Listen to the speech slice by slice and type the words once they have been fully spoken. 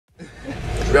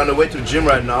We're on the way to the gym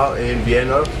right now in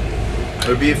Vienna.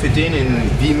 We'll be Ep.1 in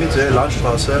Wien Mitte,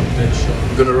 Landstraße.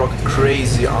 We're gonna rock a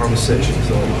crazy arm session.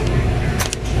 So,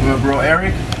 my bro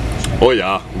Erik. Oh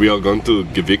yeah, we are going to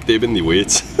Gewichtheben, the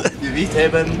weights.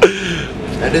 Gewichtheben.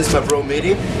 And this is my bro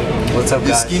Medi. What's up, He's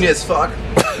guys? skinny as fuck.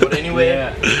 But anyway,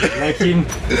 Yeah, like him.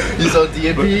 he's on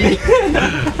DAP.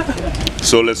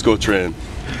 So let's go train.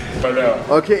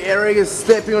 Okay, Erik is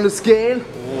stepping on the scale.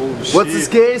 What's the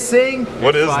scale saying?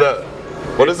 What is that?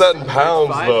 What is that in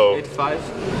pounds though?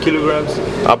 85 kilograms.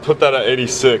 I'll put that at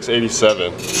 86,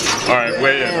 87. Alright,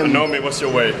 weigh in. Onome, what's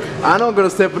your weight? I'm not gonna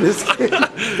step on this scale.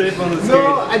 Step on the No,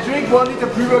 scale. I drink 1 liter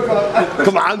pre-workout.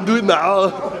 Come on, do it now.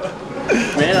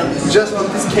 Man, I'm just on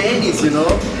these candies, you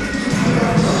know?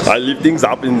 I lift things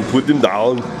up and put them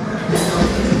down.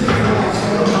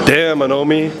 Damn,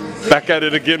 Onome. Back at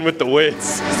it again with the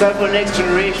weights. It's time for the next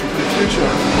generation, for the future.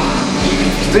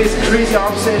 Today's crazy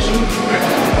arm session.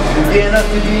 Vienna,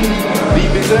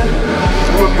 Wien Mitte.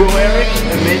 With bro Erik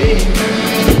and Medi.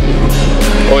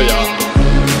 Oh yeah.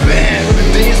 Man, look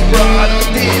at this, bro. Look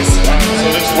at this. So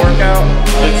this workout,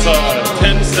 it's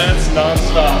 10 sets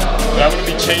non-stop. And I'm going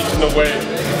to be changing the weight,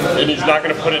 and he's not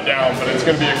going to put it down, but it's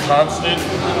going to be a constant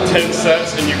 10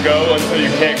 sets, and you go until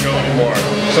you can't go anymore.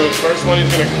 So the first one,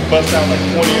 he's going to bust out like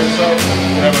 20 or so,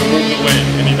 and I'm going to move the weight,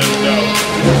 and he doesn't know.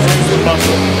 It's the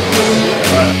muscle.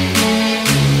 All right.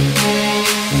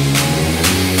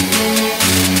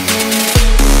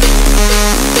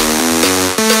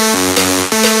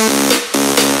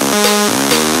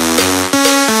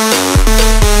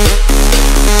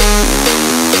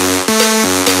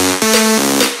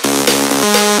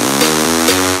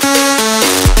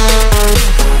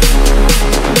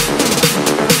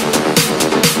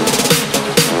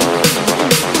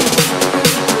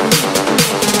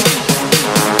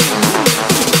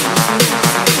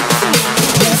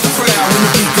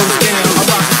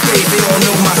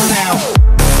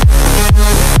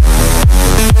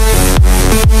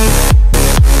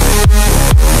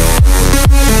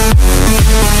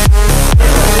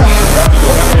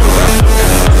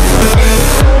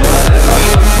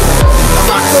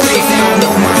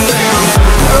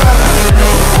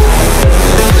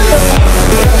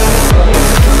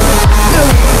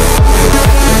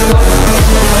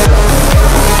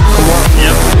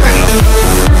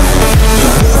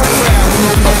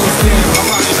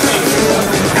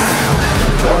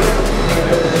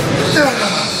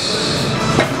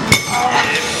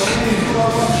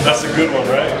 That's a good one,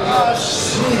 right? Oh,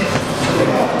 shit.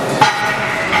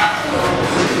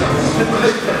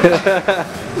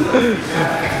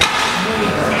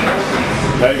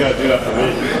 Now you gotta do that for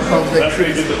me. That's where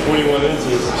you get the 21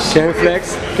 inches. Can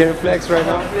you flex right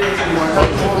now?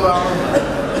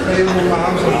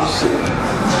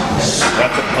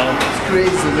 That's a pump. It's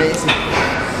crazy, amazing.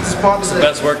 It's the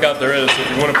best workout there is. If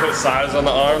you want to put size on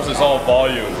the arms, it's all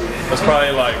volume. That's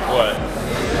probably like what?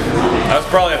 That's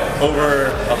probably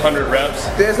over 100 reps.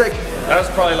 There's like That's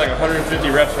probably like 150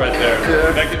 reps right there.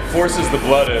 Yeah. That forces the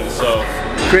blood in. So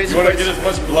crazy. you want to get as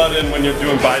much blood in when you're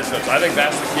doing biceps. I think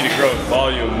that's the key to growth: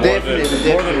 volume more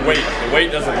than weight. The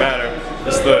weight doesn't matter.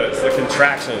 It's the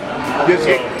contraction. You have to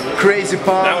get crazy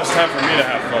pump. Now it's time for me to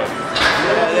have fun.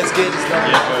 Yeah, let's get this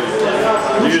done.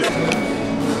 Yeah,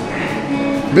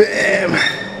 Bam!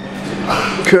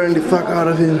 Curling the fuck out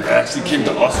of him. I actually came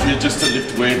to Austria just to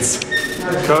lift weights.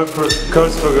 Codes for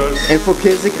girls. And for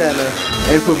Käsekreiner.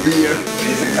 And for beer.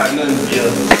 Käsekreiner and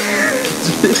beer.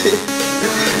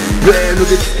 Bam, look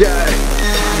at this guy.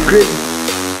 Crazy.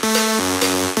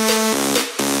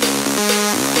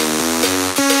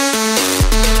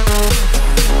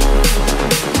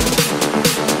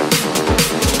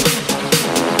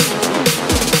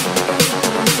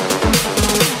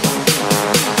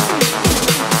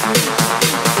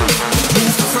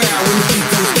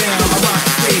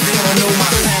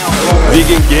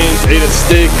 Vegan Games ate a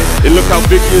steak, and look how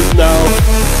big he is now.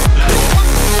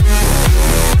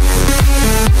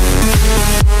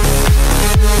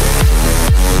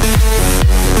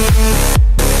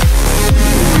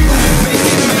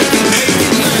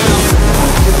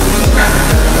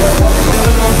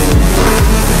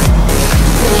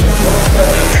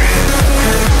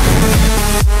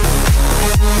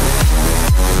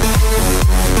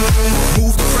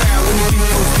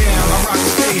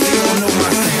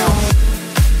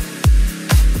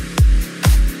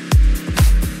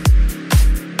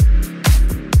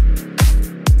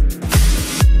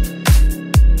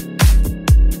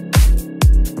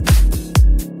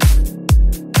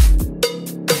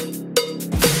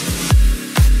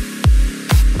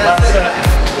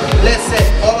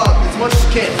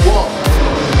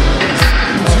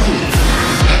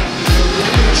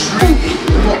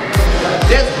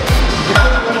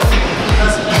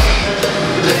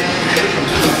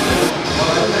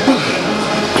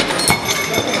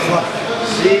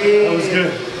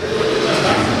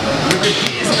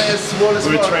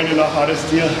 the hottest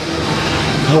deal.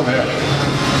 Oh man.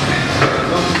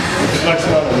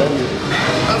 Flexing on Onome.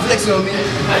 I'm flexing on me.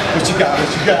 What you got?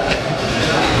 What you got?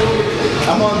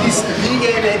 I'm on this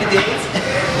vegan 80 days.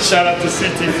 Shout out to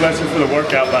CT Fletcher for the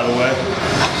workout, by the way.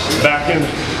 Back in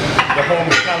the home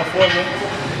of California,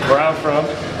 where I'm from,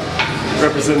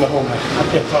 representing the home. I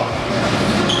can't talk.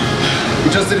 We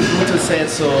just did a brutal set,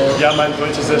 so... Ja, mein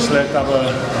Deutsch ist sehr schlecht,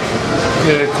 aber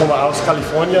ich komme aus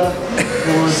Kalifornien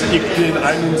und ich bin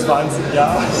 21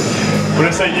 Jahre. What did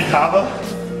I say, ich habe?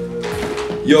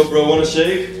 Yo, bro, wanna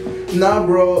shake? Nah,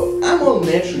 bro, I'm all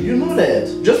natural, you know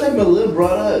that. Just like my little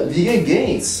brother, Vegan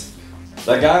Gains.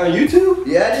 That guy on YouTube?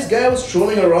 Yeah, this guy was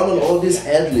trolling around on all these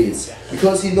athletes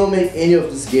because he don't make any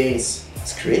of these gains.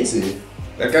 It's crazy.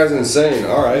 That guy's insane,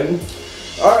 alright.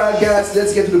 Alright guys,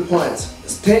 let's get to the point.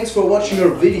 Thanks for watching our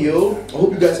video. I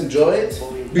hope you guys enjoyed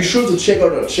it. Be sure to check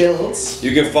out our channels.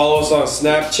 You can follow us on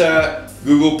Snapchat,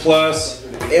 Google+,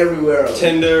 Everywhere.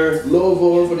 Tinder.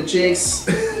 Lovo for the chicks.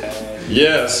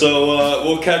 Yeah, so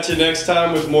we'll catch you next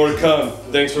time with more to come.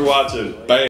 Thanks for watching. Bye.